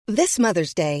This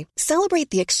Mother's Day, celebrate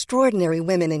the extraordinary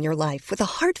women in your life with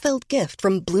a heartfelt gift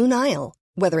from Blue Nile.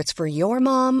 Whether it's for your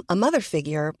mom, a mother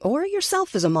figure, or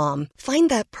yourself as a mom, find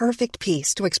that perfect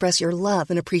piece to express your love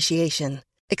and appreciation.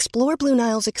 Explore Blue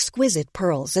Nile's exquisite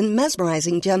pearls and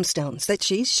mesmerizing gemstones that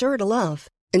she's sure to love.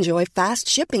 Enjoy fast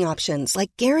shipping options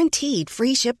like guaranteed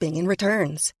free shipping and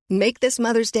returns. Make this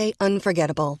Mother's Day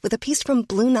unforgettable with a piece from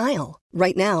Blue Nile.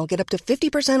 Right now, get up to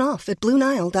 50% off at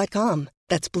BlueNile.com.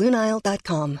 That's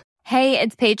BlueNile.com. Hey,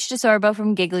 it's Paige DeSorbo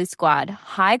from Giggly Squad.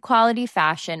 High quality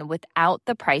fashion without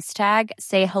the price tag.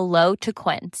 Say hello to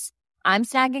Quince. I'm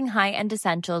snagging high-end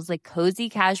essentials like cozy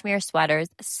cashmere sweaters,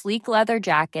 sleek leather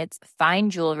jackets, fine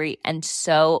jewelry, and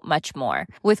so much more.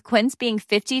 With Quince being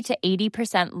 50 to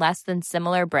 80% less than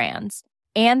similar brands.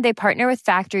 And they partner with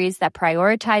factories that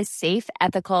prioritize safe,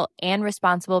 ethical, and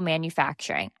responsible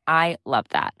manufacturing. I love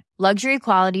that. Luxury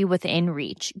quality within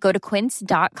reach. Go to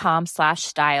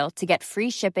quince.com/style to get free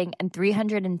shipping and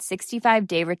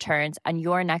 365-day returns on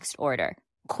your next order.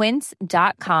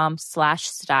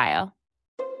 Quince.com/style.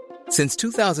 Since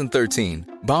 2013,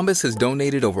 Bombas has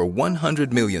donated over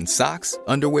 100 million socks,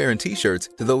 underwear, and T-shirts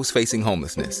to those facing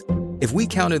homelessness. If we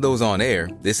counted those on air,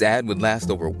 this ad would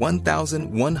last over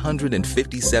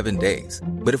 1,157 days.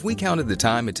 But if we counted the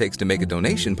time it takes to make a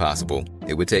donation possible,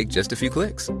 it would take just a few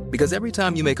clicks. Because every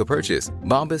time you make a purchase,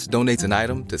 Bombas donates an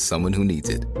item to someone who needs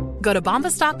it. Go to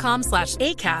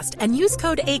bombas.com/ACAST and use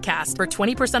code ACAST for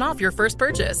 20% off your first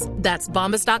purchase. That's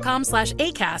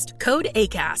bombas.com/ACAST, code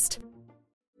ACAST.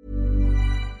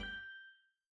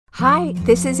 Hi,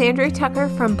 this is Andrea Tucker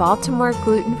from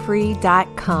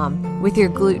BaltimoreGlutenFree.com with your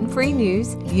gluten-free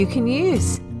news you can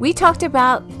use. We talked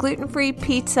about gluten-free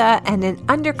pizza and an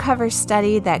undercover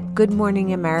study that Good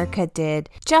Morning America did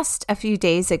just a few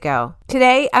days ago.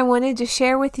 Today, I wanted to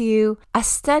share with you a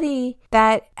study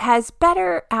that has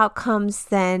better outcomes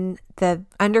than the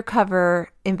undercover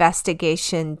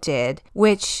investigation did,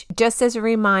 which, just as a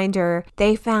reminder,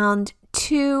 they found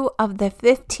 2 of the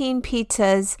 15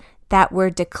 pizzas that were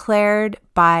declared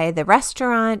by the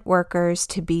restaurant workers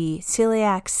to be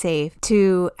celiac safe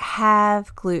to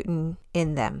have gluten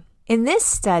in them. In this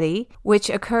study, which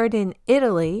occurred in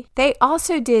Italy, they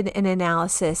also did an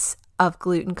analysis of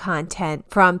gluten content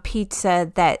from pizza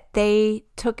that they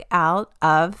took out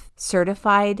of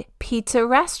certified pizza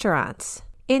restaurants.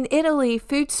 In Italy,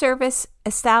 food service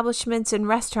establishments and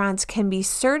restaurants can be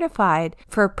certified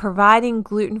for providing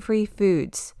gluten-free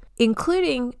foods,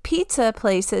 including pizza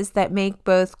places that make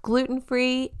both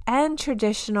gluten-free and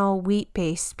traditional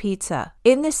wheat-based pizza.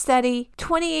 In the study,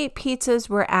 28 pizzas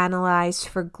were analyzed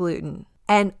for gluten,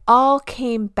 and all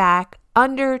came back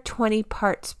under 20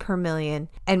 parts per million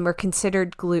and were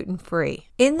considered gluten-free.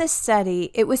 In the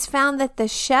study, it was found that the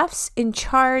chefs in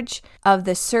charge of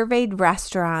the surveyed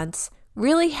restaurants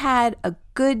really had a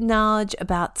good knowledge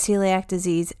about celiac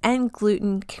disease and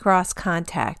gluten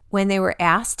cross-contact. When they were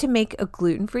asked to make a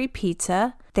gluten-free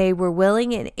pizza, they were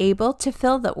willing and able to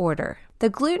fill the order. The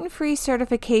gluten-free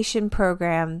certification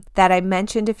program that I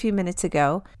mentioned a few minutes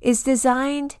ago is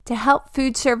designed to help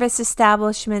food service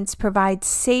establishments provide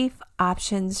safe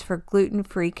options for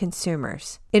gluten-free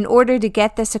consumers. In order to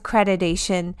get this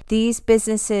accreditation, these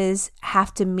businesses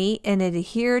have to meet and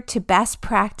adhere to best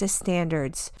practice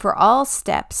standards for all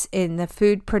steps in the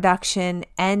food production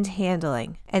and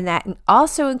handling. And that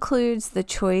also includes the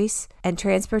choice and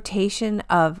transportation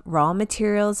of raw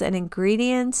materials and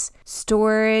ingredients,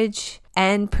 storage,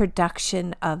 and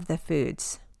production of the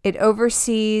foods. It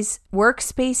oversees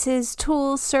workspaces,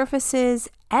 tools, surfaces,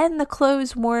 and the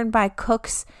clothes worn by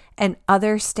cooks and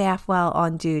other staff while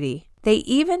on duty. They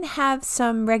even have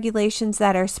some regulations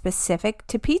that are specific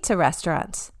to pizza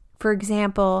restaurants. For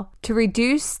example, to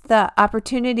reduce the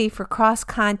opportunity for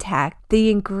cross-contact, the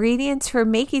ingredients for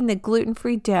making the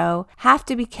gluten-free dough have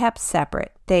to be kept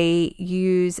separate. They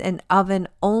use an oven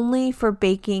only for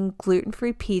baking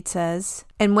gluten-free pizzas,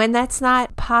 and when that's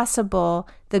not possible,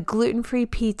 the gluten-free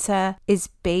pizza is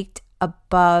baked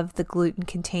above the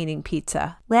gluten-containing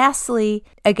pizza. Lastly,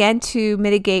 again to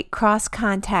mitigate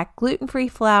cross-contact, gluten-free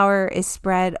flour is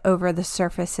spread over the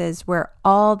surfaces where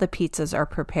all the pizzas are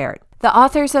prepared. The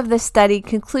authors of the study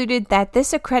concluded that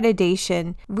this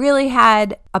accreditation really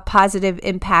had a positive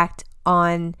impact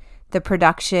on the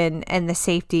production and the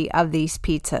safety of these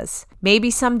pizzas. Maybe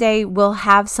someday we'll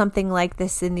have something like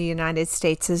this in the United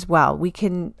States as well. We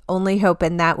can only hope,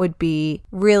 and that would be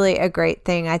really a great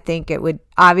thing. I think it would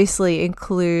obviously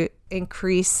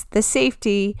increase the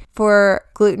safety for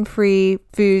gluten-free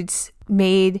foods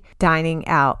made dining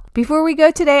out. Before we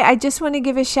go today, I just want to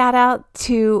give a shout out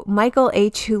to Michael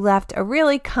H., who left a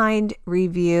really kind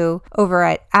review over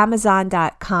at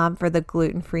Amazon.com for the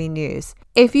gluten-free news.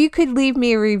 If you could leave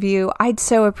me a review, I'd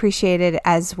so appreciate it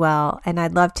as well. And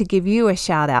I'd love to give you a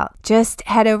shout out. Just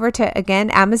head over to, again,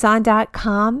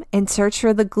 Amazon.com and search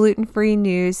for the Gluten-Free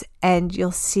News, and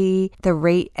you'll see the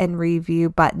rate and review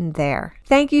button there.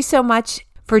 Thank you so much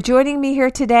for joining me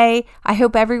here today. I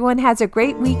hope everyone has a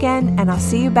great weekend, and I'll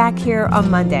see you back here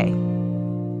on Monday.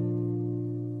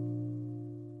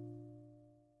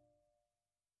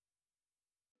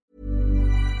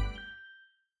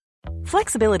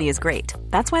 Flexibility is great.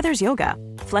 That's why there's yoga.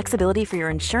 Flexibility for your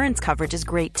insurance coverage is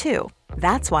great too.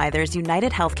 That's why there's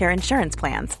United Healthcare Insurance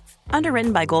Plans.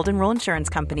 Underwritten by Golden Rule Insurance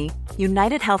Company,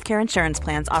 United Healthcare Insurance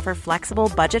Plans offer flexible,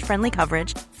 budget-friendly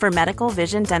coverage for medical,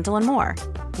 vision, dental, and more.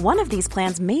 One of these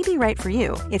plans may be right for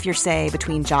you if you're, say,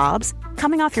 between jobs,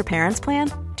 coming off your parents' plan,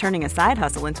 turning a side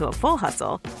hustle into a full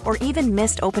hustle, or even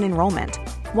missed open enrollment.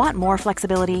 Want more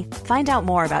flexibility? Find out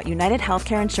more about United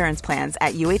Healthcare Insurance Plans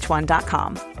at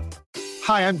uh1.com.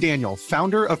 Hi, I'm Daniel,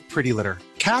 founder of Pretty Litter.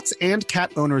 Cats and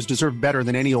cat owners deserve better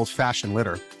than any old-fashioned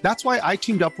litter. That's why I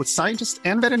teamed up with scientists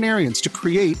and veterinarians to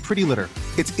create Pretty Litter.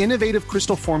 Its innovative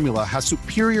crystal formula has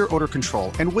superior odor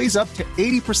control and weighs up to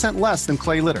 80% less than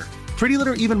clay litter. Pretty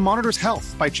Litter even monitors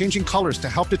health by changing colors to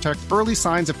help detect early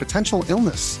signs of potential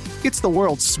illness. It's the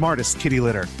world's smartest kitty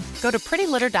litter. Go to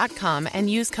prettylitter.com and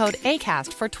use code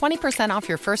ACAST for 20% off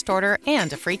your first order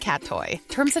and a free cat toy.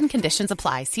 Terms and conditions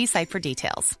apply. See site for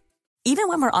details. Even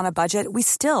when we're on a budget, we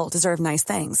still deserve nice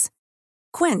things.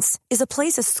 Quince is a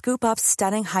place to scoop up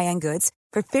stunning high-end goods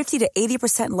for 50 to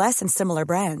 80% less than similar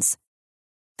brands.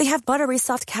 They have buttery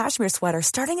soft cashmere sweaters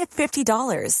starting at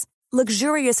 $50,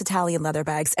 luxurious Italian leather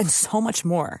bags, and so much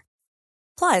more.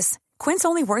 Plus, Quince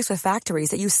only works with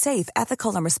factories that use safe,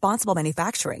 ethical, and responsible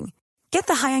manufacturing. Get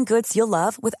the high-end goods you'll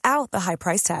love without the high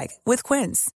price tag with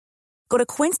Quince. Go to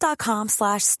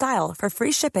quince.com/style for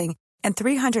free shipping and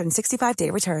 365-day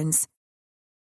returns.